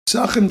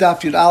Sachim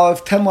Daf Yud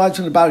Aleph, 10 lines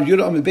from the bottom.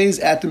 Yudah Amid Beis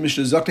at the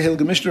Mishnah. Zakta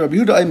Hilga Mishnah. Rabbi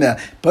Yehuda Omer,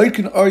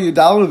 Boikin Or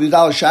Yudal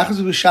Vidal Shachas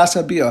V'Shas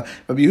Habiyah.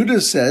 Rabbi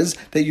Yehuda says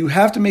that you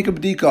have to make a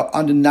bedika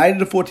on the night of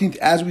the 14th,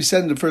 as we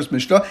said in the first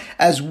Mishnah,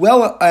 as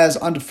well as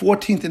on the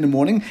 14th in the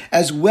morning,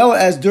 as well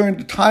as during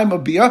the time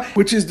of Biyah,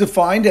 which is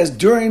defined as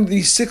during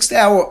the 6th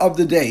hour of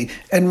the day.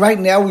 And right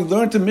now we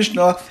learned the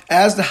Mishnah,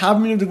 as the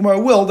Havmin of the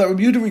Gemara will, that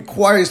Rabbi Yehuda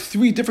requires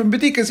 3 different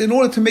bedikas in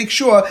order to make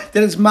sure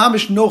that it's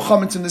mamish no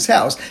chametz in this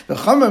house. The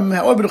Chachamim,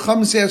 however, the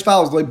Chachamim say as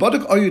follows: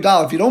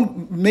 if you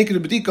don't make it a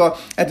bedika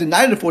at the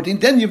night of the 14th,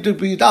 then you have to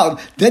be Yudal.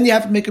 Then you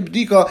have to make a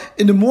bedika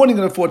in the morning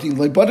of the 14th.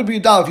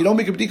 If you don't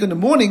make a bedika in the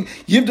morning,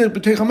 you have to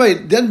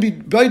then be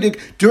beidik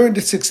during the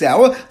 6th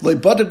hour.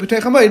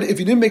 If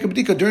you didn't make a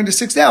bedika during the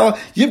 6th hour,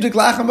 you have to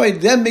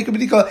then make a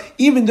bedika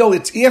even though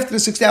it's after the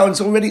 6th hour and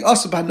it's already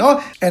asab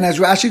hana. And as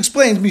Rashi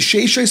explains,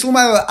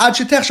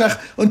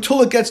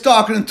 until it gets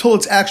dark and until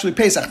it's actually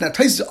Pesach. Now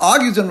Taisus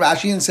argues on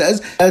Rashi and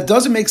says that it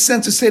doesn't make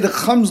sense to say the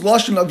Cham's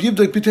lashon of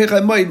Yivdek B'Tei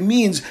Chamoed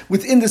means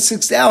within the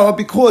 6th hour,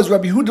 because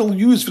Rabbi Yehuda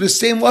used for the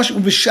same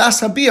lashon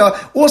V'Shas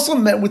Habiyah also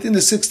meant within the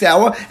 6th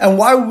hour. And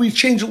why would we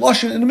change the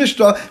lashon in the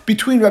Mishnah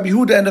between Rabbi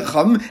Yehuda and the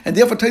Chacham? And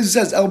therefore Taisus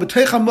says El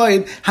B'Tei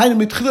Chamoed Hainu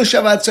Mitchila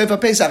Sheva Ad Seif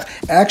Pesach.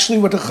 Actually,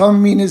 what the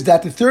Chacham mean is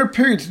that the third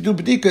period to do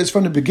bedika is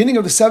from the beginning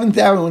of the 7th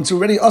hour when it's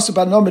already asab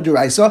hana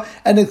midiraisa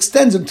and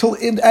extends until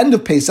the end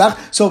of Pesach.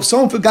 So if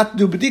someone forgot to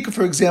do bedika,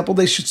 for example,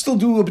 they should still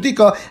do a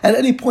bedika at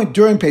any point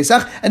during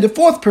Pesach. And the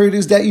 4th period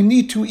is that you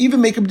need to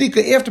even make a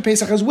bedika after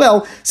Pesach as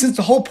well, since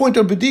the whole point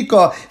of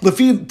bedika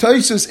lefi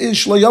Taisus is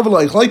shlo yavel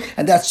loichloi,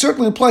 and that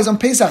certainly applies on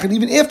Pesach and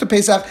even after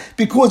Pesach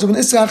because of an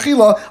Issa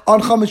Achila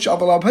on Chametz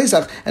Shabbos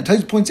Pesach. And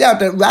Taisus points out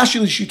that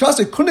Rashi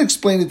Shitase couldn't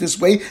explain it this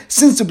way,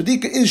 since the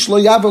bedika is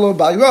shlo yavel or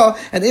Ba'ira,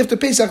 and after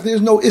Pesach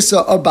there's no Issa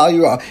of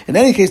Ba'ira. In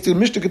any case, the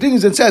Mishnah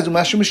continues and says,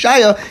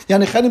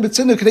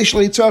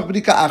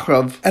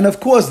 and of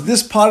course,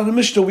 this part of the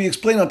Mishnah we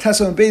explain on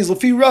Tessa and Beis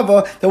Lefi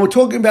Rava that we're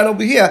talking about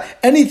over here.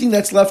 Anything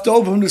that's left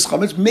over from this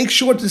chametz, make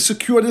sure to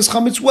secure this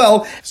chametz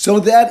well, so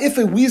that if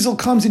a weasel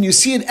comes and you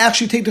see it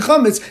actually take the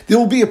chametz, there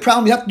will be a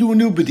problem. You have to do a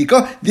new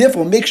bedika.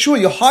 Therefore, make sure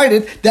you hide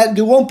it, that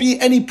there won't be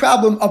any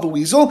problem of a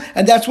weasel,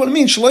 and that's what it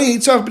means.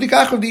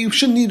 That you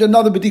shouldn't need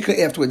another bedika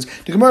afterwards.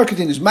 The Gemara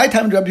continues. My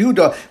time to Rabbi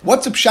Yehuda.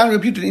 What's a pshan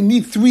Rabbi Yehuda? They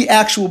need 3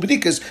 actual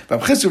bedikas.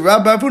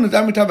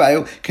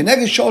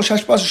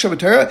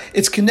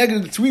 It's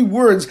connected to 3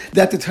 words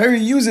that the Torah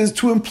uses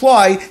to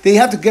imply they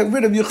have to get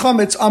rid of your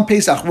chametz on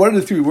Pesach. What are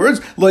the 3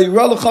 words? Lo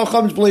yirah lecha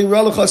chametz v'lo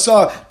yirah lecha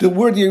sar. The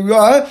word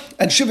yirah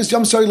and shivas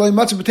yom sari lo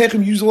yimatzeh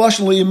b'teichem use the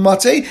lashon lo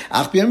yimatzeh.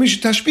 Ach b'yam mishu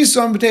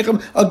tashpisa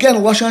b'teichem, again a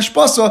lashon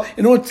hashpasa,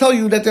 in order to tell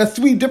you that there are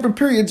 3 different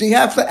periods you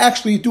have to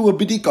actually do a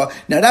bedika.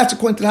 Now that's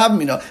according to the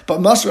Havamina.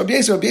 But Master Rabbi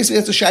Yisrael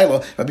has a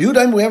shayla. Rabbi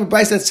Yehuda, we have a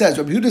brayse that says,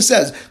 Rabbi Yehuda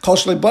says, Kol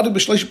shlei badik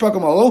b'shleish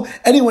prakam alo.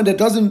 Anyone that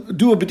doesn't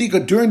do a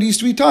bedika during these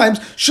 3 times,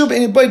 shuv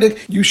ein badik,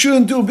 you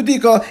shouldn't do a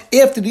bedika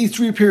after these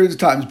 3 periods of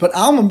times. But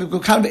Alman,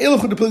 kind of the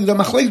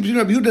machlekes between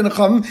Rabbi Yehuda and the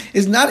Chacham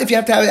is not if you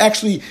have to have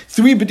actually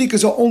 3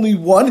 bedikas or only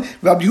 1.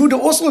 Rabbi Yehuda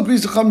also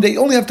agrees with the Chacham they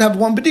only have to have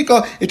 1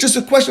 bedika. It's just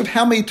a question of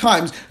how many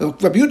times.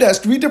 Rabbi Yehuda has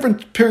 3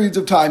 different periods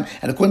of time,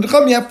 and according to the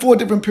Chacham, you have 4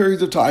 different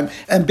periods of time.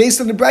 And based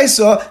on the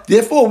Brisa,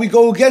 therefore, we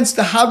go against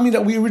the Havmi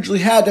that we originally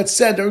had that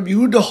said that Rabbi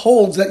Yehuda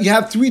holds that you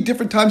have 3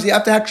 different times you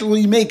have to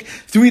actually make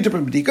 3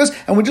 different bedikas.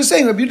 And we're just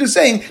saying, Rabbi Yehuda is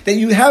saying that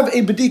you have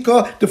a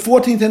bedika the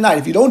 14th at night.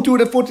 If you don't do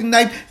it at 14th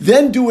night,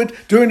 then do it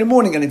during the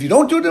morning. And if you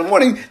don't do it in the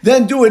morning,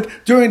 then do it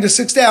during the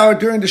 6th hour,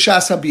 during the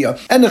Shas Habiyah.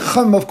 And the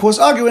Chacham, of course,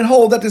 argue and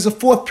hold that there's a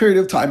 4th period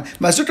of time.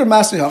 Mazutra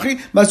Masri Hachi,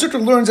 Mazutra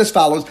learns as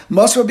follows.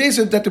 Masr Rabbi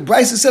Yisrael, that the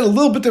Brisa said a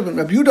little bit different.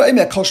 Rabbi Yehuda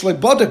Emek, Kol Shlei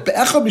Badak,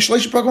 Be'echa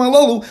B'Shleish Prakam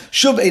Alolu,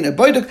 Shuv Ein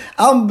Badak,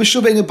 Am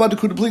B'Shuv Ein Badak,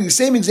 who the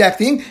same exact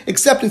thing,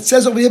 except it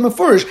says over here in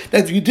Mefurish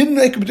that if you didn't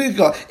make a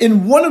bedika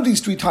in one of these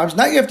 3 times,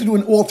 not you have to do it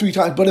in all 3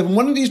 times, but in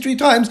one of these 3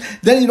 times,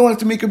 then you don't have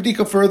to make a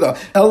bedika further.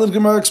 El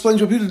Gemara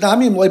explains Rabbi Yehuda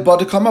Damim Lei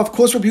Badak. Of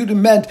course, Rabbi Yehuda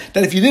meant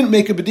that if you didn't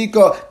make a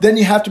bedika, then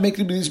you have to make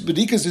these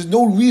bedikas. There's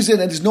no reason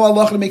and there's no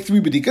halacha to make 3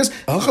 bedikas.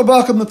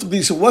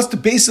 So what's the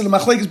basis of the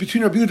machlekes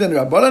between Rabbi Yehuda and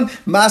Rabbanan?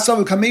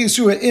 Masav Kamei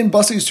Yisura in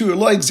Basa Yisura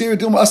Lo Exer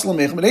Dilma Aslam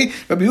Mechmedei.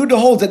 Rabbi Yehuda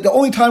holds that the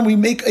only time we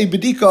make a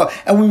bedika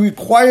and we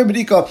require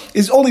bedika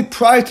is only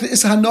prior to the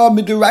Issa Hana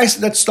Midiraisa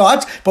that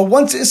starts. But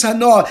once the Issa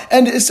Hana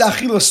and the Issa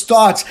Achila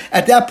starts,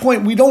 at that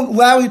point we don't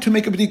allow you to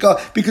make a bedika,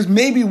 because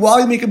maybe while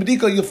you make a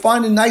bedika you'll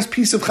find a nice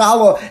piece of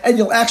challah and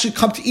you'll actually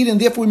come to eat it, and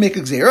therefore we make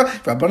a gzera.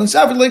 Rabbanan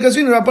Savir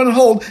Legazina, Rabbanan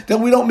hold that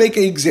we don't make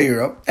a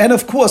gzera. And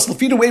of course,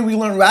 the way we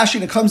learn Rashi,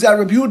 and it comes out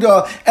Rabbi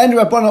Yehuda and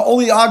Rabbanan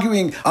only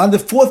arguing on the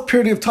 4th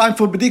period of time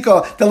for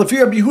bedika, that Lefi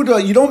Rabbi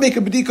Yehuda, you don't make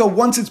a bedika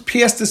once it's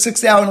past the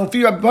 6th hour, and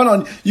Lefi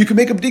Rabbanan, you can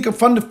make a bedika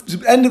from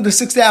the end of the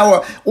 6th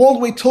hour all the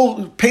way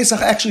till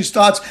Pesach actually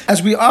starts,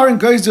 as we are in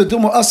Geizer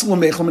Dilma Aslam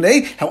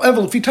Mechmedei.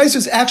 However, Lefi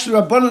Taisus, actually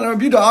Rabbanan and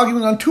Rabbi Yehuda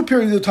arguing on 2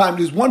 periods of time.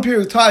 There's 1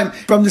 period of time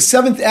from the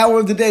 7th hour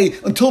of the day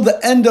until the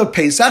end of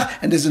Pesach,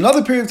 and there's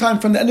another period of time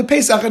from the end of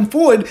Pesach and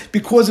forward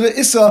because of the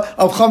Issa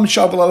of Chametz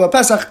Shabbos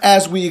Pesach,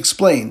 as we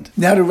explained.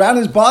 Now the Ran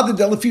is bothered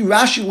that Lefi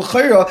Rashi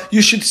L'chayra,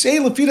 you should say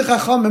Lefi the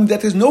Chachamim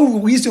that there's no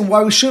reason reason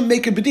why we shouldn't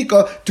make a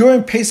bedika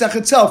during Pesach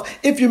itself.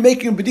 If you're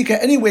making a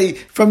bedika anyway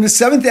from the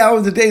 7th hour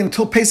of the day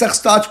until Pesach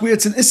starts, where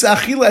it's an Issa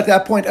Achila at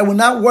that point, and we're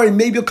not worried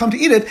maybe you'll come to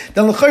eat it,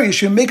 then l'chayr you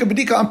should make a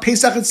bedika on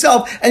Pesach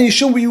itself, and you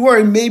shouldn't be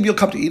worried maybe you'll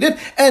come to eat it.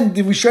 And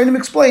the Rishonim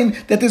explain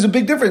that there's a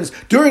big difference.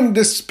 During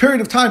this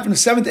period of time from the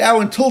 7th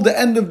hour until the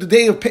end of the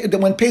day of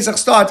when Pesach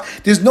starts,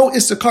 there's no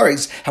Issa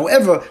Kares.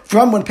 However,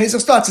 from when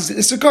Pesach starts, it's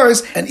Issa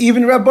Kares, and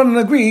even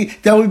Rabbanan agree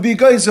that would be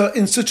geyser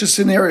in such a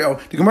scenario.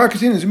 The Gemara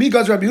continues,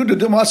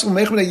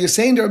 you're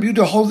saying that Rabbi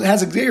Yehuda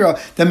has a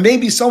gzeira that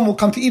maybe someone will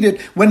come to eat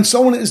it when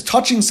someone is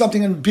touching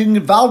something and being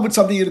involved with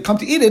something, you come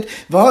to eat it.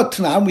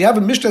 We have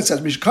a Mishnah that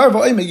says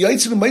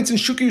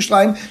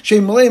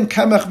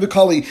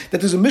that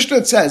there's a Mishnah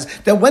that says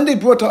that when they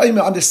brought the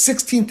Omer on the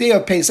 16th day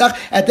of Pesach,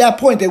 at that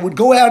point they would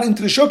go out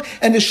into the shuk,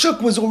 and the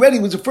shuk was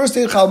the first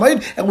day of Chol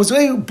Hamoed, and was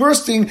already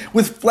bursting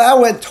with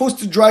flour and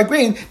toasted dry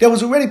grain that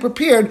was already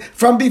prepared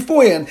from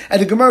beforehand.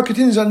 And the Gemara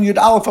continues on Yud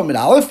Aleph from Yud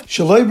Aleph.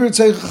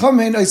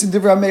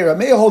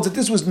 Rameir holds that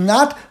this was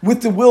not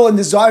with the will and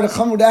desire of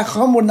Chum.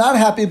 Chum were not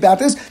happy about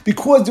this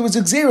because there was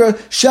a gzeira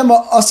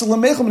Shema Asal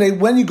Mecham.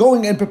 When you're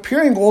going and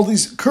preparing all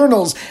these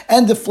kernels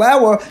and the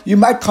flour, you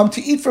might come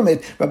to eat from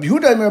it. Rabbi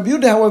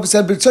Yehuda, however,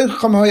 said, but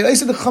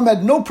the Chum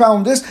had no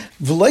problem with this.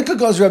 And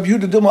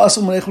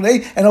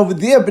over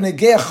there,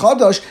 B'negei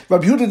Chadash,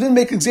 Rabbi Yehuda didn't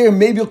make a gzeira.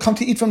 Maybe you'll come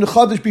to eat from the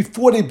Chadash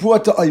before they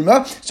brought the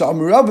Omer. So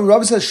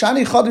Rabbi says,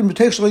 Shani Chadash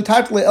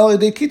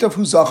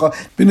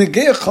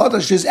B'negei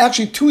Chadash. There's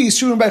actually two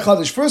Yisurim by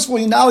Chadash. First of all,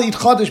 you now eat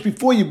Chadash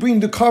before you bring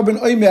the carbon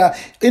Omer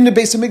in the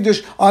Beis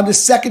Hamikdash on the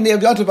 2nd day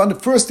of Yom Tov, on the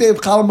first day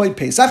of Chol Hamoed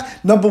Pesach,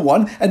 number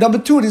one. And number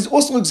two, it is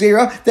also a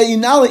gzeira that you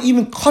now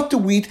even cut the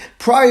wheat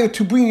prior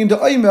to bringing the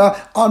Omer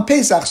on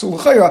Pesach. So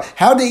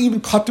how they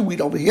even cut the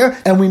wheat over here?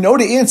 And we know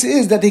the answer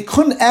is that they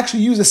couldn't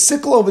actually use a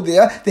sickle over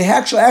there. They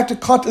actually had to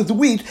cut the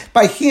wheat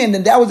by hand,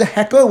 and that was a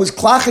heka, it was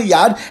klach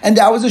yad, and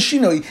that was a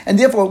shinoi. And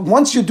therefore,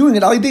 once you're doing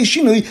it, alidei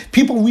shinoi,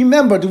 people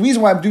remember the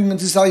reason why I'm doing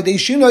this alidei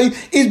shinoi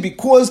is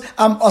because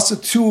I'm also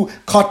to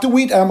cut the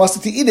wheat and I'm also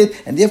to eat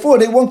it, and therefore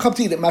they won't come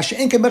to eat it.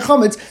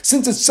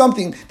 Since it's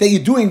something that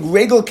you're doing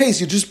regular case,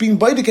 you're just being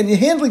baidik and you're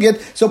handling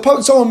it, so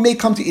someone may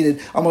come to eat it.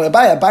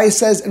 Abaye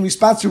says in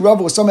response to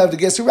Rav, or some have to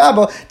guess to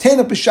Rabbah,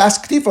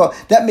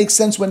 that makes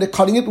sense when they're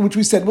cutting it, which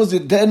we said was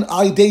then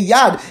alidei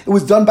yad, it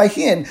was done by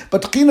hand.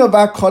 But what are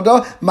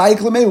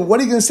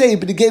you going to say?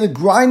 But again, the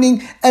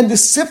grinding and the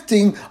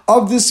sifting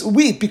of this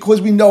wheat,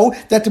 because we know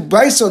that the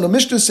Brisa and the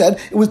Mishnah said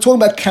it was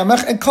talking about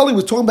kamach and kali,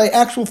 was talking about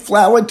actual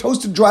flour and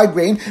toasted dry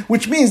grain,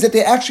 which means that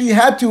they actually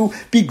had to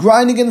be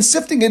grinding and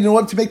sifting it in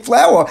order to make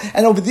flour.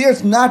 And over there,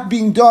 it's not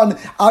being done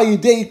al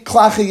yedei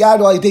klach yad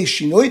or al yedei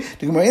shinoi.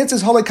 The Gemara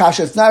answers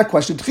halakasha. It's not a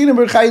question. Even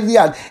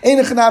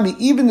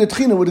the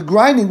tchina with the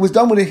grinding was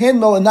done with a hand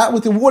mill and not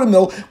with a water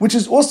mill, which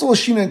is also a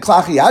shina and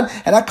klach yad.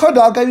 And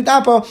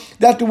hakada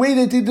that the way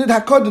they did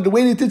hakada, the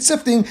way they did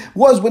sifting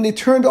was when they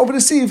turned over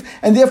the sieve,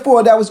 and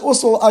therefore that was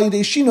also al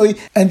yedei shinoi,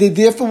 and they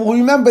therefore will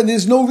remember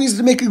there's no reason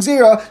to make a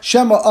gzeira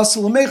shema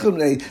asal mecham.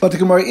 But the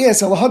Gemara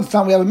asks,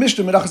 time we have a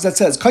Mishnah that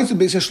says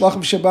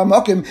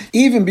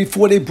even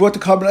before they brought the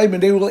carbon omer,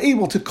 they were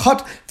able to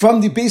cut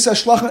from the Beis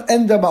HaShlachim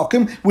and the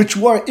Malkim, which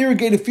were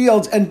irrigated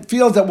fields and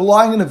fields that were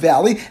lying in a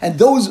valley, and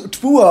those that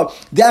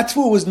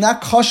tfuah was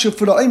not kosher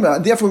for the omer,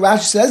 and therefore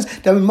Rashi says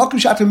that when Makim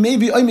Shata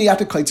maybe omer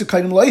yata kaitza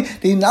kainim loy,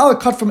 they now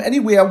cut from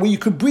anywhere where you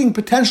could bring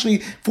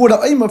potentially for the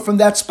omer from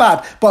that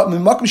spot. But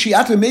when Makim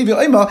Shata maybe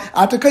omer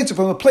ata kaitza,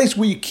 from a place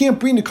where you can't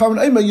bring the carbon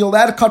omer, you're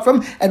allowed to cut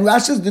from. And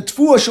Rashi says the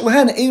tfuah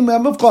shalhan ein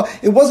mevcha,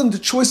 it wasn't the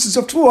choices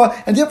of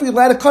tfuah, and therefore you're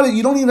allowed to cut it.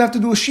 You don't even have to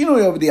do a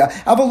shinoi over there.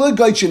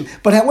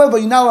 But however,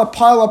 you're not allowed to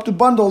pile up the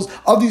bundles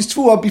of these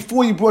tfuah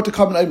before you brought the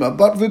carbon omer.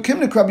 But for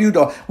Kimnik Rabbi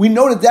Yehuda, we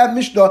know that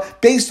Mishnah,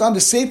 based on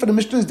the sefer of the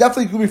Mishnah, is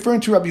definitely referring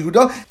to Rabbi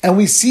Yehuda, and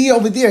we see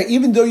over there,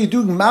 even though you're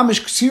doing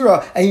mamish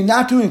ksira and you're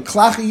not doing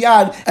klach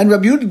yad, and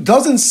Rabbi Yehuda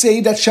doesn't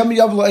say that Shem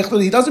Yav Lo,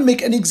 he doesn't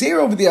make any gzeira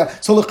over there.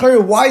 So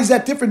l'chayr, why is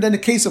that different than the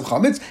case of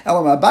chametz?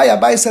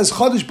 Abaye says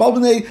chodesh bal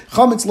b'nei,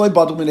 chametz loy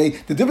badul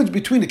b'nei. The difference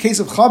between the case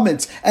of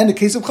chametz and the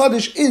case of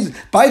chodesh is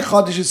by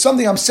chodesh is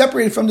something I'm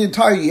separated from the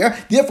entire year.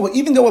 Therefore,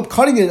 even though I'm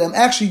cutting it, I'm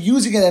actually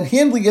using it and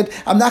handling it,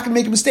 I'm not going to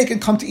make a mistake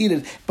and come to eat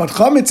it. But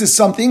chametz is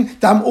something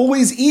that I'm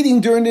always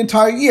eating during the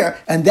entire year,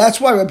 and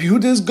that's why Rabbi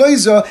Yehuda is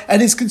geyser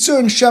and is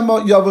concerned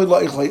Shema Yavod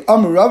La'ichlei.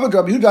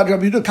 Rabbi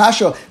Yehuda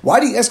kasha. Why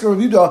do you ask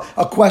Rabbi Yehuda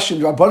a question?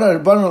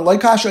 Rabbanan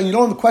like kasha, and you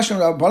don't have a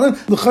question on Rabbanan.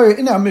 L'chayr,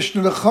 in our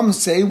Mishnah, the Chum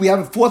say we have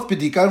a fourth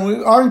bedika, and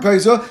we are in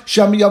geyser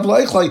Shema Yavod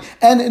La'ichlei.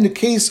 And in the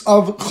case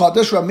of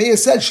Chadash, Rameh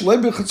said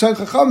Shlei b'chatzar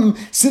chacham,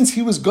 since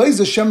he was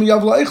geyser Shema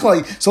Yavod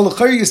La'ichlei. So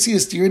l'chayr, you see a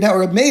steer. Now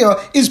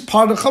Rameh is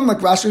part of Chum, like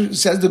Rashi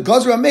says the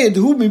Gaz Rameh the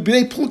hu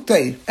mibnei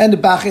pluktei, and the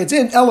Bachetz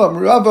in Elam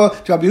Rava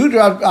Rabbi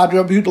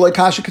Yehuda like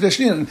kasha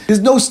kadashnin.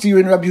 There's no steer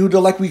in Rabbi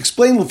Yehuda, like we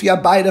explained with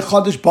Yabai the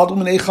Chadash badul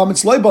b'nei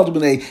chametz loy badul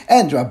b'nei,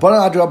 and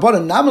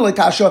Rabbanan namal like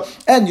kasha.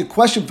 And your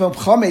question from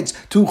chametz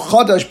to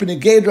Chadash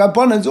b'negei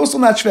Rabbanan is also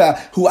not shver.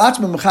 Who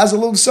atma mechaz a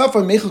little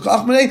suffer mechuk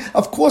achmenei.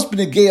 Of course,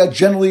 b'negei are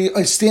generally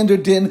a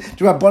standard din.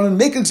 The Rabbanan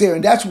make a gzeira,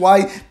 and that's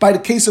why by the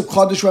case of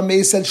Chadash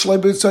Rameh said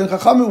shloibet Ritzayin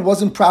Chachamim, it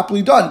wasn't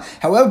properly done.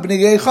 However,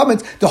 B'nei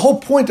Chametz, the whole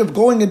point of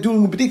going and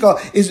doing B'dika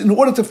is in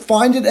order to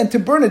find it and to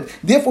burn it.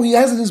 Therefore, he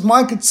has in his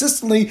mind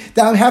consistently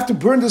that I have to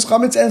burn this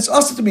Chametz and it's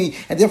usher to me,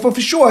 and therefore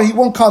for sure he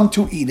won't come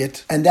to eat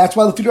it. And that's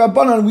why the Fidei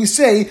Rabbanan we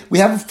say we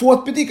have a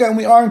fourth B'dika and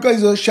we aren't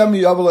Geizer Shem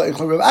Yavel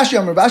Eichel.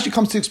 Rav Ashi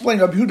comes to explain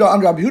Rabbi Yehuda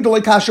on Rabbi Yehuda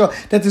like Kasha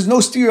that there's no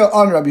stira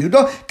on Rabbi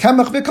Yehuda.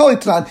 Kamach v'kol.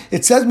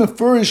 It says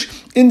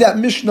mefurish in that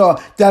Mishnah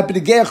that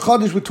B'negei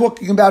Chodesh we're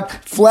talking about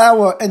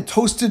flour and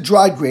toasted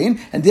dried grain,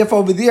 and therefore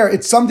over there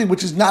it's something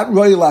which is not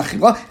royal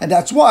achila, and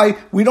that's why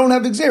we don't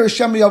have Gzeira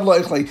Shem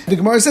Yavel Eichel. The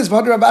Gemara says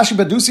Rav Ashi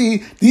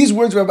Badusi. These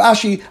words of Rav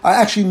Ashi are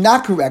actually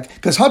not correct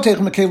because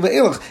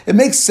it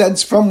makes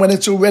sense from when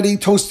it's already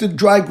toasted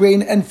dry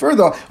grain and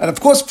further, and of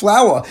course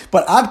flour.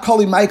 But ad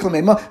koli Michael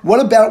Mema, what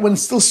about when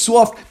it's still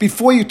soft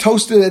before you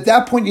toast it? At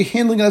that point you're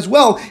handling it as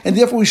well, and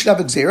therefore we should have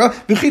Gzeira.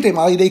 If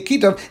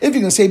you're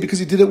going to say because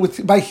you did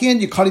it by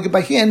hand, you're cutting it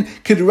by hand,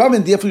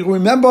 and therefore you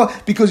remember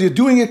because you're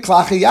doing it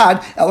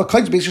klachayad.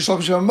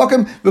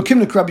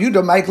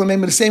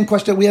 The same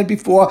question that we had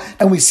before,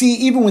 and we see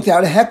even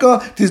without a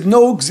heka, there's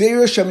no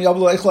Gzeira Shem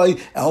Yavel Eichel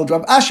El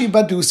Rav Ashi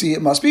Badusi.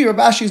 It must be Rav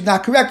Ashi is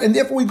not correct, and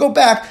therefore we go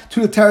back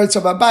to the teretz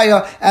of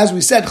Abaya, as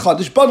we said,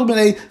 Chodesh Badul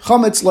B'nei,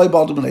 Chametz Loi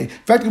Badul B'nei.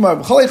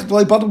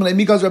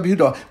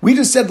 We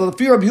just said that the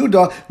fear of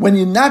Yehuda, when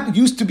you're not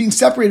used to being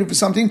separated for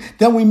something,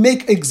 then we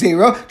make a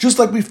Gzeira, just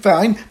like we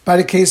find by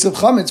the case of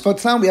Chametz. For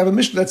now, we have a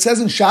Mishnah that says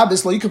in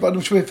Shabbos, the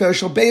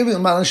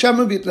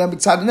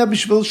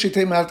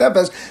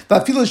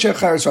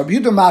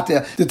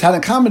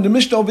Tanakhama in the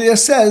Mishnah over there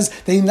says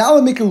that you now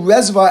make a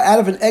reservoir out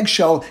of an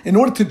eggshell in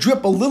order to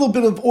drip a little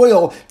bit of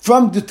oil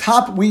from the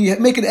top. We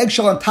make an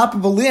eggshell on top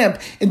of a lamp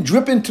and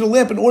drip into the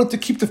lamp in order to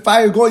keep the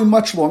fire going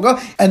much longer.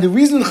 And the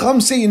reason the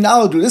Chacham say you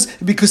now do this is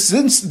because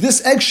since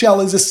this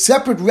eggshell is a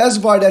separate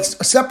reservoir that's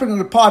separate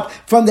and apart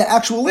from the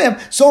actual lamp,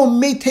 someone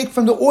may take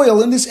from the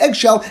oil in this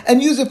eggshell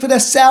and use it for their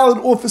salad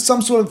or for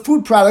some sort of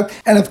food product.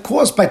 And of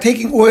course, by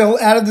taking oil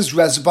out of this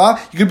reservoir,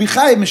 you could be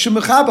chayiv mishum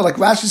mechaber, like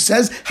Rashi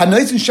says,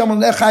 hanoitzin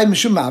shamon chayiv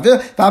mishum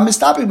maver,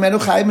 v'hamistapik menu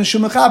chayiv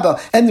mishum mechaber.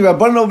 And the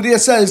Rabbanan over there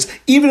says,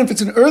 even if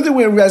it's an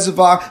earthenware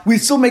reservoir, we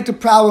still make the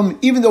problem,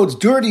 even though it's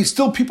dirty,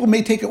 still people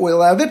may take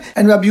oil out of it.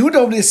 And Rabbi Yehuda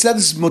over there said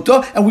this is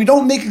mutter, and we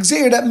don't make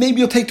Gzeira that maybe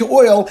you'll take the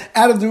oil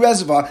out of the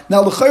reservoir.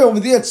 Now, l'chayr over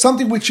there, it's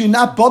something which you're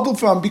not bundled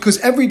from, because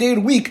every day of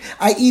the week,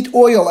 I eat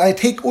oil, I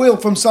take oil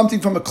from something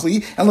from a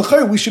kli, and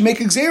l'chayr, we should make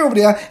a Gzeira over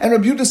there, and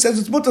Rabbi Yehuda says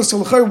it's mutter, so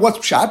l'chayr, what's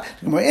pshat?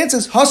 The Gemara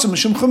answers, hasam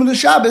mishum chumin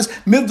Shabbos,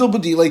 mivdal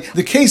b'dilei.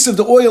 The case of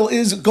the oil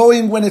is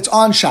going when it's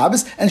on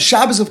Shabbos, and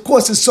Shabbos, of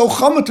course, is so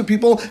chumah to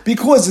people,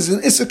 because it's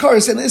an Issachar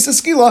and an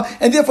Issachila,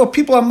 and therefore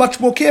people are much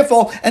more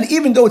careful, and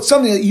even though it's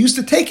something that you're used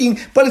to taking,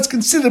 but it's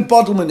considered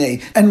badul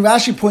manei. And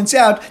Rashi points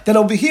out that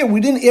over here, we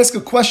didn't ask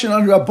a question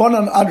on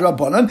Rabbanan ad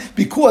Rabbanan,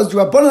 because the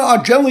Rabbanan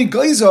are generally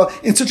geyser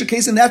in such a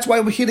case, and that's why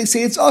over here they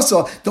say it's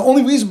also. The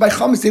only reason by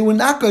Chametz they were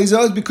not geyser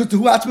is because the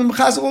Huatzman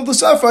Mechazel of the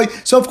Safrai,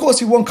 so of course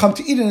he won't come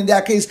to eat it in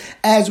that case,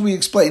 as we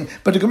explained.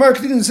 But the Gemara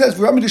continues and says,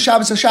 V'rami to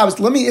Shabbos HaShabbos.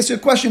 Let me ask you a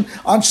question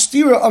on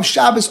stira of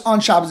Shabbos on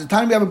Shabbos. The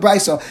time we have a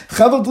brisa,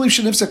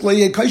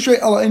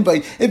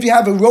 if you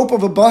have a rope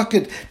of a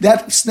bucket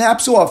that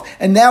snaps off,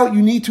 and now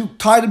you need to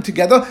tie them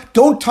together,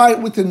 don't tie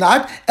it with a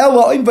knot.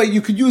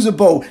 You could use a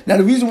bow. Now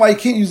the reason why you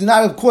can't use a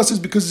knot, of course, is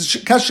because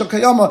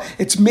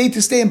it's made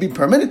to stay and be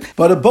permanent,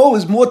 but a bow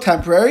is more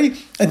temporary,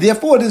 and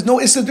therefore there's no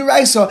Issa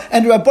Deraisa,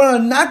 and the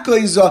Rabbanan not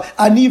Geiza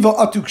Aniva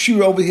Atuk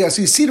Shira over here.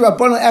 So you see the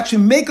Rabbanan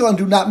actually make and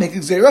do not make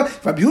Gzeira.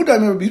 Rabbi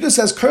Yehuda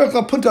says,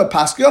 Punta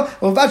Paskia,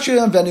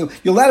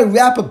 you're allowed to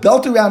wrap a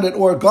belt around it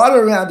or a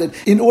garter around it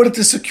in order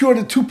to secure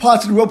the two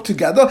parts of the rope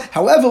together.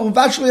 However,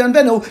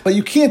 but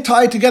you can't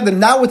tie it together,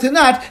 not with a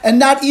knot, and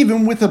not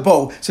even with a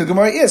bow. So the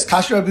Gemara is,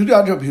 Kasher Rabbi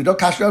Yehuda,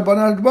 Kasher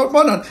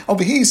Rabbanan.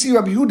 Over here you see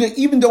Rabbi Yehuda,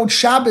 even though it's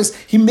Shabbos,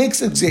 he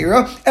makes a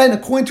Gzeira, and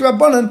according to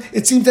Rabbanan,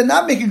 it seems to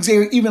not make a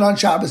Gzeira even on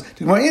Shabbos.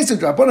 The Gemara answers,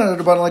 Rabbanan,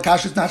 like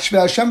Kasher is not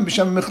Shvei Hashem,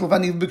 B'Shem Michlav,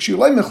 and even B'Kshir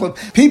Loi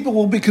Michlav. People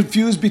will be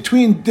confused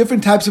between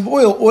different types of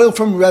oil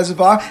from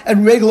reservoir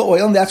and regular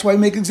oil, and that's why we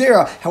make a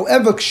Gzeira.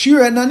 However,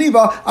 Kshira and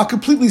Naniva are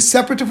completely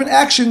separate different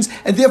actions,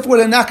 and therefore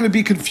they're not going to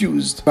be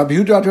confused. Rabbi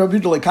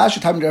Yehuda, like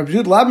Kasher, time to Rabbi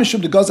Yehuda, Lab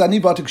Mishum, the Gaz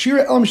Aniva to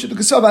Kshira, El Mishum, the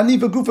Kasav,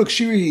 Aniva, Gufa,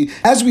 Kshirihi.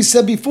 As we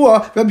said before,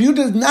 Rabbi Yehuda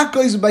is not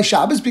going by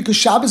Shabbos because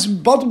Shabbos is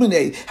Badul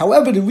Minei.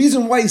 However, the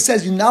reason why he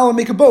says you now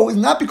make a bow is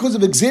not because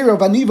of a Gzeira of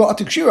Aniva or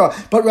Kshira,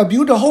 but Rabbi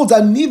Yehuda holds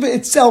Aniva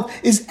itself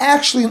is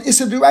actually an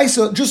Issa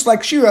Deraisa, just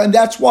like Shira, and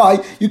that's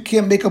why you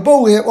can't make a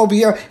bow here. Over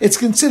here, it's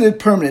considered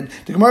permanent.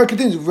 The Gemara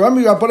continues,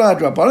 Rami Rabbanan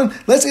ad Rabbanan.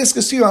 Let's ask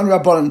a Sira on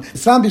Rabbanan.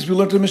 It's not because we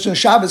learned the Mishnah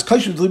Shabbos, the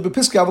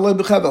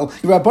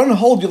Rabbanan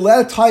hold you're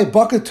allowed to tie a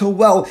bucket to a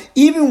well,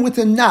 even with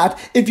a knot,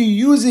 if you're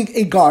using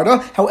a garter.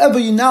 However,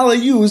 you're not allowed to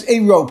use a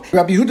rope.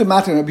 Rabbi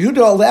Yehuda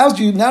allows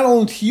you not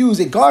only to use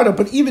a garter,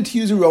 but even to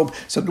use a rope.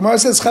 So Gemara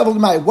says,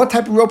 what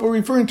type of rope are we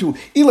referring to?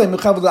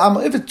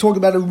 If it's talking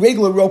about a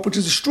regular rope, which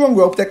is a strong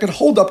rope that can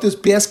hold up this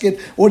basket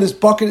or this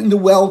bucket in the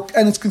well,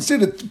 and it's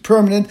considered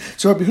permanent.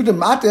 So Rabbi Yehuda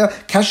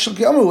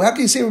how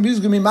can you say Rabbi Yehuda is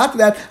going to be matter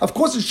that? Of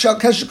course it's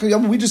Kesh Shel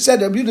Kayamu. We just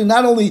said Rabbi Yehuda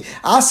not only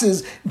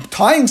passes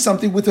tying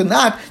something with a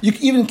knot, you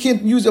even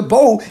can't use a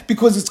bow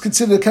because it's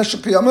considered a kesher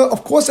kiyama.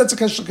 Of course, that's a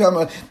kesher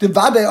kiyama. The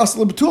vade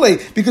asla betule,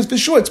 because for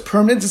sure it's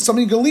permanent. It's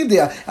something you can leave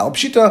there. Al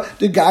pshita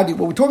the gadi.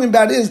 What we're talking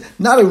about is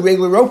not a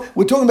regular rope.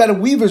 We're talking about a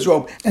weaver's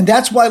rope, and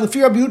that's why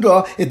Lefi Rabbi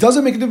Yehuda, it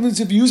doesn't make a difference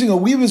if you're using a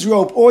weaver's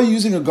rope or you're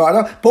using a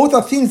garter. Both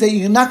are things that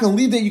you're not going to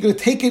leave there. You're going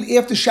to take it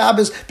after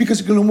Shabbos because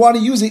you're going to want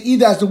to use it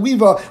either as the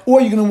weaver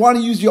or you're going to want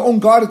to use your own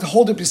garter to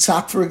hold up your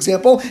sock, for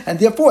example, and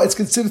therefore it's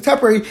considered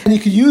temporary. And you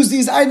can use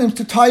these items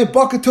to tie a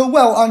bucket to a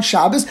well on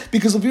Shabbos,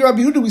 because Lefi Rabbi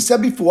Yehuda, we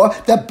said before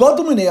that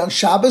badumine on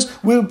Shabbos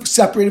we're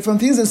separated from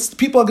things, and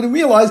people are going to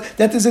realize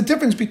that there's a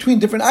difference between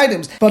different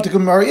items. But the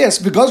Gemara is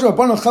because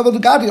Rabbanan Chavel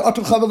Gadi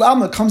Oto Chavel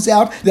Alma, comes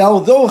out that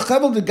although a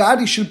Chavel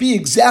Gadi should be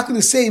exactly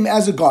the same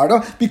as a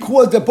garter,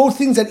 because they're both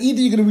things that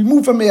either you're going to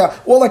remove from there,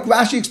 or like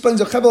Rashi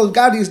explains, a Chavel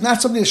Gadi is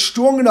not something that's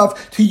strong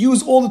enough to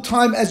use all the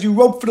time as you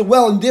rope for the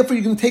well, and therefore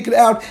you're going to take it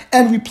out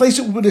and replace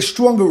it with a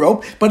stronger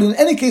rope. But in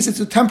any case, it's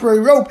a temporary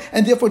rope,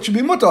 and therefore it should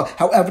be mutter.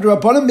 However, the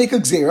Rabbanan make a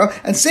gzera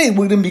and say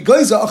we're going to be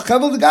geiza a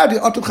Chavel Gadi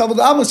Oto Chavel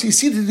Alma. So you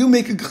see, they do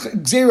make a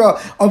gzera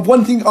of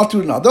one thing to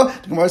another.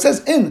 The Gemara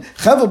says in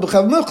Chavel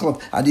b'Chavel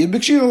Milchlav. Adi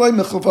b'Kshir loy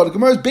Milchlav. The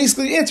Gemara is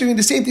basically answering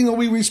the same thing that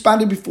we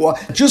responded before.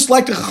 Just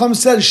like the Chacham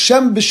said,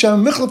 Shem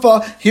b'Shem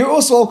Milchlav. Here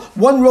also,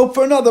 one rope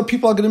for another,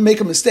 people are going to make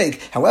a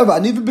mistake. However,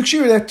 Aniv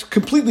b'Kshir, they're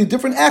completely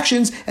different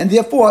actions, and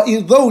therefore,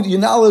 although you're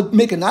not allowed to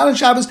make a knot on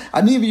Shabbos,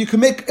 Aniv you can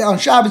make on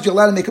Shabbos, you're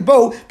allowed to make a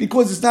bow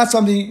because it's not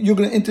something you're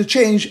going to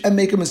interchange and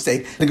make a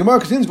mistake. The Gemara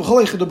continues, we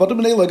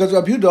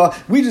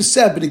just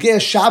said,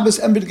 B'negei Shabbos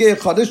and B'negei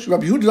Chodesh,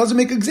 Rabbi Yehuda doesn't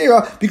make a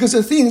gzera because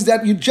they're things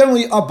that you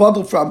generally are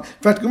bundled from. In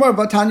fact, Gemara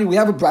Vatanya, we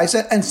have a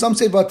brisa, and some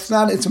say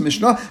Vatnan, it's a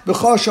Mishnah.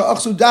 B'char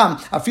sha'achsu dam,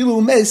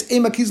 afilu umes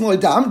ema kizn loy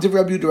dam.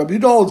 Rabbi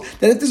Yehuda holds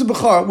that if there's a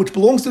b'char which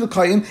belongs to the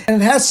kohen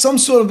and it has some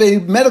sort of a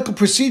medical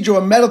procedure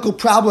or medical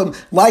problem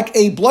like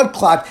a blood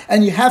clot,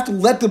 and you have to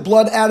let the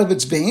blood out of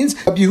its veins,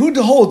 Rabbi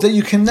Yehuda holds that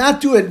you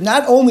cannot do it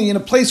not only in a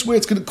place where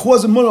it's going to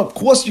cause a mum. Of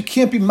course, you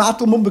can't be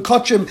matal mum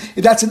b'kachim,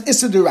 that's an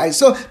issa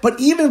deraisa. But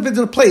even if it's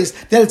in a place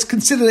that it's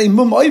considered a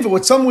mum oiva, or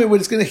it's somewhere where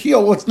it's going to heal,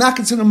 or it's not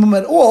considered a mum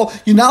at all,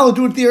 you're not allowed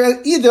to do it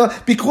there either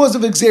because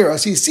of exera.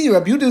 So you see,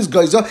 Rabbi Yehuda's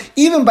geyser,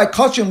 even by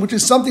kachim, which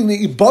is something that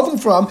you bubble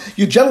from,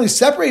 you're generally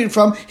separated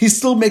from, he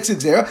still makes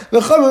exera.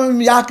 The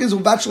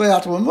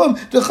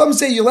Chum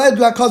say you're allowed to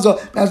do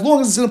hakaza as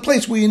long as it's in a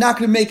place where you're not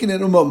going to make it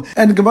in a mum.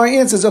 And the Gemara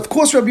answers, of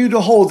course, Rabbi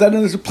Yehuda holds that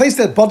in a place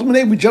that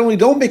badumine we generally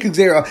don't make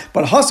exera,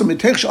 but hasam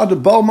itechsh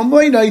ad bal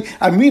mamoinai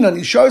amina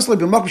nisharsle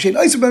b'makbshein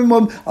eisem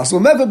mum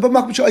aslomeva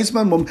b'makbshein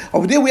eisem mum.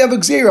 Over there we have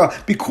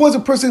exera because a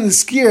person is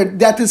scared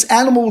that this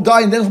animal will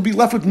die and then he'll be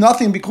left with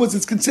nothing because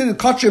it's considered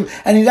kachim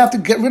and he'd have to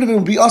get rid of it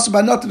and be also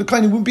by not to the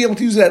kind, he wouldn't be able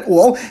to use it at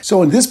all.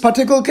 So in this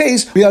particular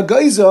case, we are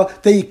geyser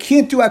that you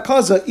can't do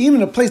akaza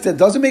even in a place that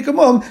doesn't make a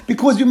mum,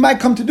 because you might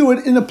come to do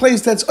it in a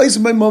place that's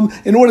eisem by mum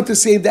in order to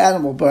save the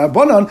animal. But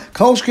Rabbanan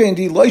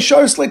kolshkendi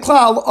loishars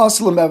leklal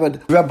aslam evad.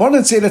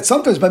 Rabbanan say that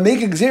sometimes by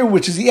making gzera,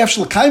 which is the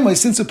efshel kaimai,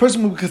 since the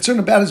person will be concerned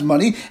about his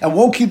money and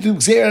won't keep the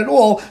gzera at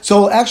all, so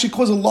it'll actually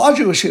cause a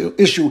larger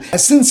issue.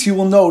 And since he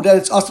will know that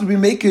it's also to be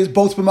making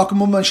both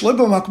b'makamum and shaloi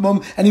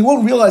b'makamum, and he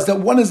won't realize that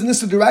one is an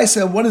issa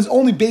deraisa and one is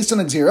only based on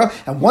gzera.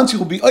 And once he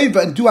will be over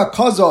and do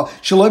akaza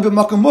shaloi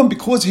b'makamum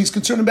because he's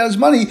concerned about his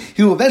money,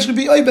 he will eventually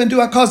be over and do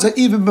akaza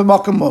even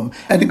b'makamum.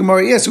 And the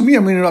Gemara asks, do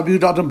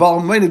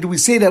we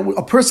say that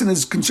a person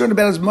is concerned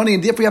about his money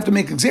and therefore you have to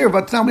make a gzera?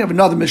 But now we have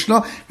another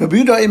Mishnah. We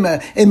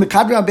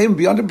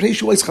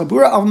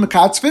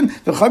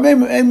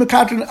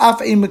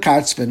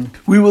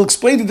will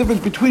explain the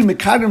difference between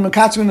mekadra and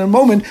mekatzvin in a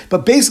moment,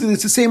 but basically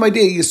it's the same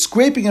idea. You're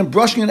scraping and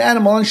brushing an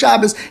animal on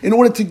Shabbos in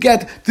order to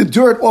get the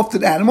dirt off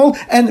the animal,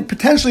 and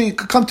potentially it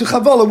could come to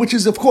chavala, which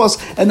is of course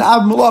an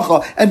av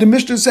malacha. And the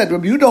Mishnah said,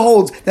 Rabbi Yehuda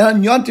holds that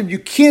on Yontiv you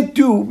can't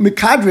do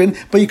mekadrin,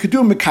 but you could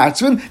do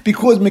mekatzvin,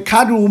 because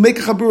mekadrin will make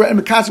a chabura and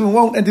mekatzvin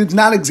won't, and it's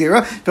not a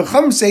gzera. The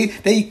Chum say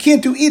that you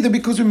can't do either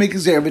because we make a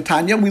gzera.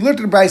 V'tanya, we learned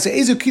in the Brayse,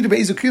 ezu kida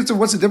ve'ezu kirsa.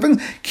 What's the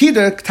difference?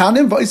 Kida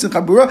ktanim va'ezu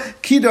chabura.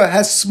 Kida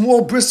has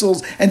small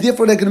bristles, and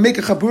therefore they're going to make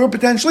a chabura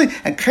potentially.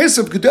 And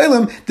kirsa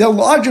gedolim, there are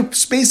larger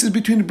spaces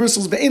between the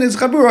bristles, ve'en is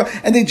chabura,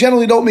 and they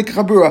generally don't make a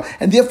chabura.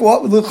 And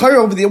therefore, l'chayr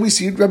over there we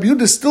see Rabbi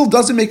Yehuda still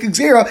doesn't make a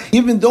gzera,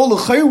 even though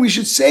l'chayr we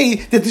should say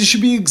that this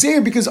should be a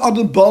gzera because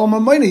adam bal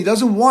mamayna, he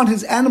doesn't want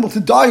his animal to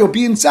die or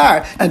be in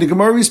tsar. And the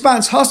Gemara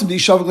responds, hasam di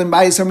shavlim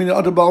ma'is amina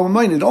adam bal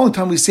mamayna. The only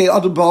time we say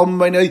adam bal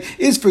mamayna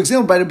is, for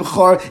example, by the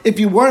bechar, if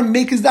you weren't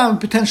making down,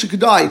 potentially could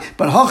die.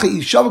 But hachi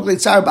shavlim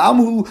tsar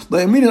ba'amu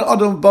la'amina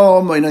adam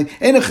bal mamayna.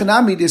 Ena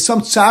chanami, there's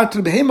some tsar to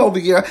the behemoth over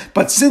here,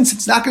 but since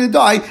it's not going to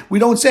die, we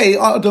don't say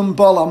adam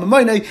bal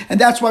mamayna, and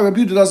that's why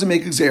Rabbi Yehuda doesn't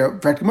make a gzera. In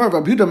fact,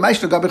 Rabbi Yehuda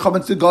ma'ishla gabe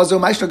chametz to gaza,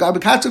 ma'ishla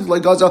gabe katzef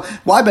like gaza.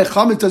 Why by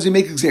chametz does he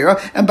make a gzera,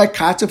 and by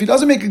katzef he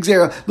doesn't make a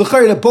gzera?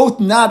 L'chayr, they're both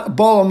not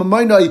bal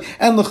mamayna,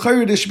 and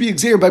l'chayr there should be a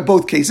gzera by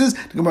both cases.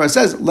 The Gemara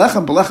says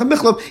lechem b'lechem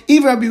michlav.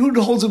 Even Rabbi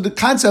Yehuda holds of the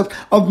concept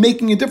of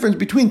making a difference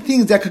between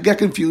things that could get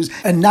confused.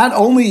 And not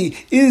only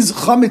is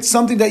chametz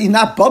something that you're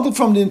not bubbled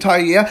from the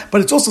entire year,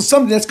 but it's also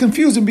something that's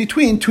confusing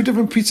between two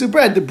different pieces of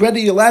bread. The bread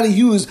that you're allowed to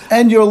use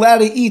and you're allowed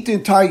to eat the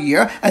entire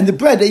year, and the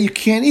bread that you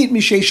can't eat,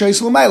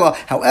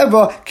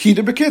 however,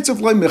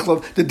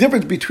 the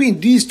difference between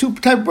these two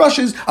type of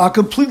brushes are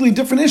completely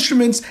different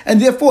instruments,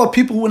 and therefore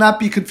people will not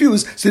be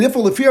confused. So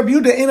therefore,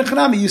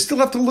 you still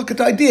have to look at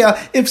the idea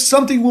if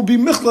something will be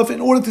michlaf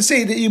in order to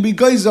say that you'll be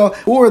geyser,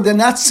 or they're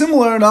not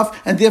similar enough,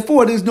 and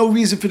therefore there's no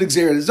reason for the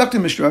gzera.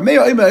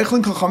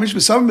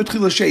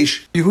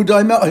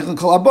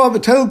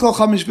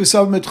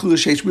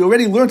 We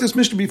already learned this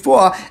Mishnah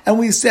before, and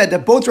we said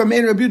that both Rameir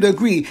and Rabbi Yehuda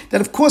agree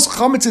that of course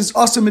chametz is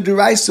also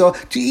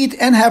midiraisa to eat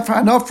and have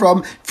hanaf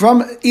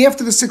from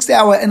after the 6th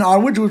hour and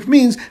onwards, which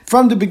means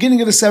from the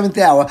beginning of the 7th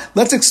hour.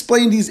 Let's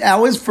explain these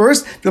hours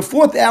first. The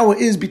 4th hour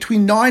is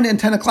between 9 and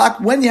 10 o'clock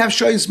when you have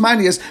Shayis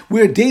Manias,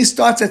 where day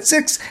starts at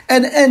 6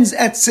 and ends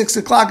at 6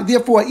 o'clock.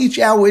 Therefore, each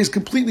hour is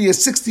completely a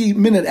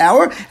 60-minute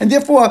hour, and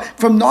therefore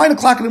from 9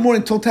 o'clock in the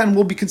morning till 10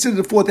 will be considered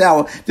the 4th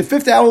hour. The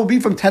 5th hour will be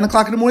from 10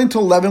 o'clock in the morning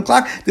till 11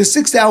 o'clock. The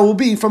 6th hour will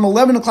be from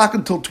 11 o'clock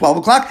until 12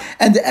 o'clock,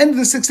 and the end of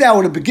the 6th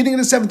hour, the beginning of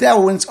the 7th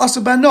hour, when it's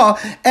also bana,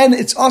 and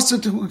it's also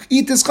to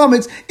eat this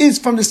chametz, is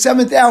from the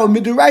 7th hour,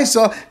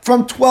 midiraisa,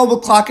 from 12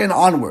 o'clock and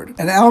onward.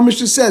 And our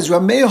Mishnah says,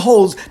 Rameir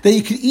holds that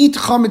you can eat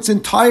chametz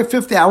entire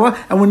 5th hour,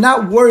 and we're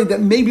not worried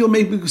that maybe you'll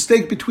make a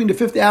mistake between the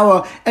 5th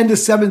hour and the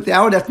 7th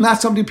hour. That's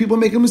not something people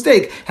make a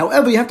mistake.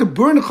 However, you have to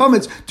burn the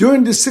chametz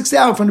during the 6th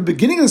hour, from the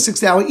beginning of the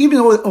 6th hour, even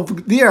though over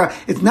there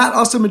it's not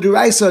also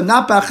midiraisa,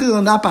 not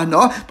ba'achil, not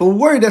ba'hana, but we're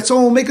worried that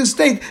someone will make a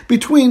mistake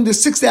between the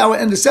 6th hour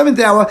and the 7th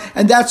hour,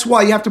 and that's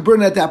why you have to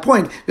burn it at that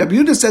point. Rabbi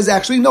Yehuda says,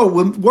 actually, no,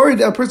 we're worried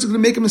that a person is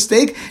going to make a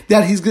mistake,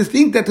 that he's going to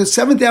think that the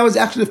 7th hour is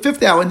actually the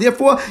 5th hour, and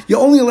therefore you're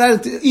only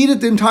allowed to eat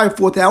it the entire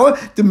 4th hour.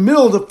 The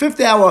middle of the 5th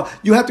hour,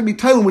 you have to be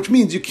toiling, which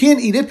means you can't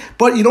eat it,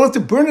 but you don't have to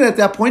burn it at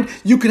that point.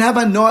 You can have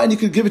a gnaw and you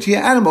could give it to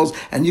your animals,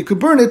 and you could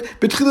burn it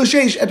b'tchila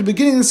sheish at the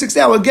beginning of the 6th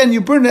hour. Again,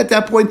 you burn it at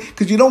that point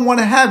because you don't want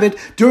to have it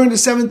during the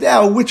 7th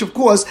hour, which of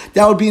course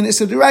that would be an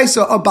issa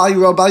deraisa or bali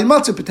ra bali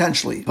matzah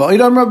potentially. But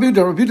Rabbi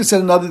Yehuda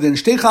said another thing.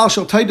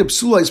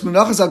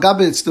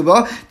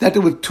 That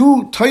there were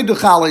 2 taida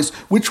chalas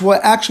which were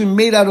actually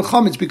made out of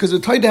chametz, because the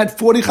taida had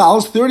 40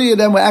 chalas, 30 of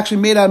them were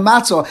actually made out of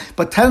matzah,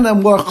 but 10 of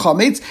them were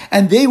chametz,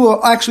 and they were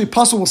actually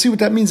possible. We'll see what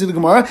that means in the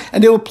Gemara.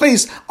 And they were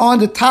placed on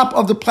the top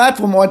of the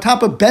platform or on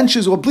top of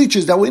benches or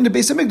bleachers that were in the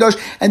Beis Hamikdash,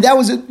 and that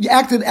was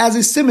acted as a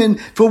siman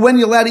for when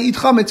you're allowed to eat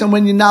chametz and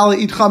when you're not allowed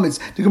to eat chametz.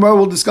 The Gemara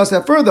will discuss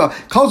that further.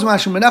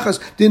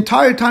 The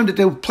entire time that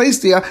they were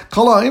placed there,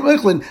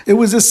 it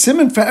was a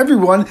siman for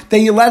everyone that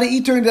you're allowed to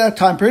eat during that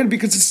time period,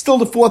 because it's still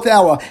the 4th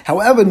hour.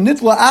 However,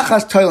 nitla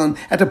achas toilan,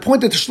 at the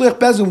point that the shliach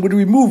bezin would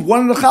remove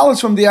one of the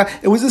chalas from there,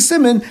 it was a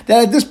siman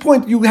that at this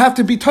point you have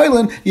to be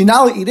toilan, you're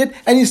not allowed to eat it,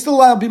 and you still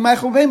allowed to be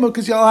meichel v'ema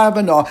because you're allowed to have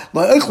a no.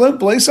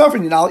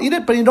 You're not allowed to eat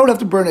it, but you don't have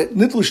to burn it.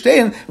 Nitla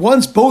shtein,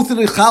 once both of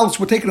the chalas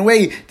were taken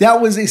away,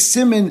 that was a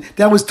siman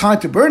that was time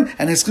to burn,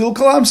 and Hiskil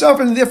kala himself,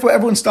 and therefore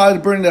everyone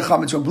started burning their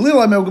chametz. So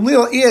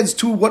Gamliel adds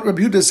to what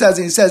Rabbi Yehuda says,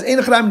 and he says, there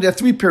are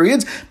 3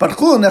 periods, but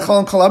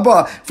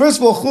first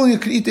of all, you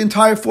could eat the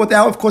entire 4th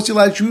hour. Of course, you're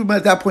allowed to truma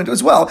at that point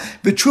as well.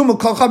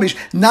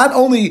 Not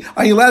only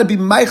are you allowed to be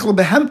meichel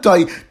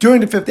behemtai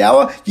during the 5th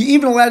hour, you're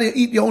even allowed to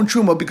eat your own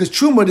truma, because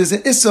truma is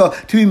an issa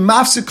to be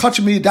mafsik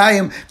kachim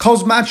yidayim kol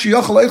zman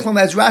sheyochel oichlan,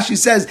 as Rashi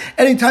says,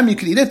 anytime you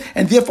can eat it,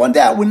 and therefore on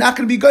that, we're not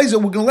going to be geyser.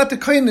 We're going to let the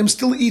kohanim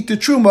still eat the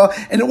truma,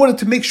 and in order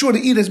to make sure to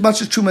eat as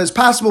much as truma as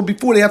possible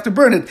before they have to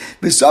burn it.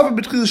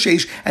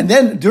 And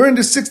then during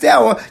the 6th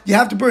hour, you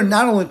have to burn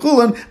not only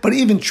kulan, but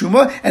even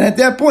truma, and at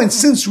that point,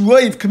 since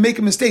Rav can make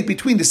a mistake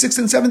between the 6th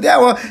and 7th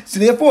hour, so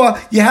therefore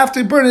you have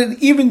to burn it,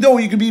 even though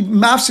you could be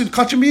mafsid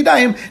kachim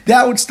yidayim,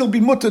 that would still be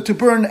mutter to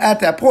burn at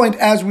that point,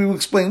 as we will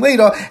explain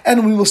later,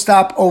 and we will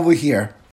stop over here.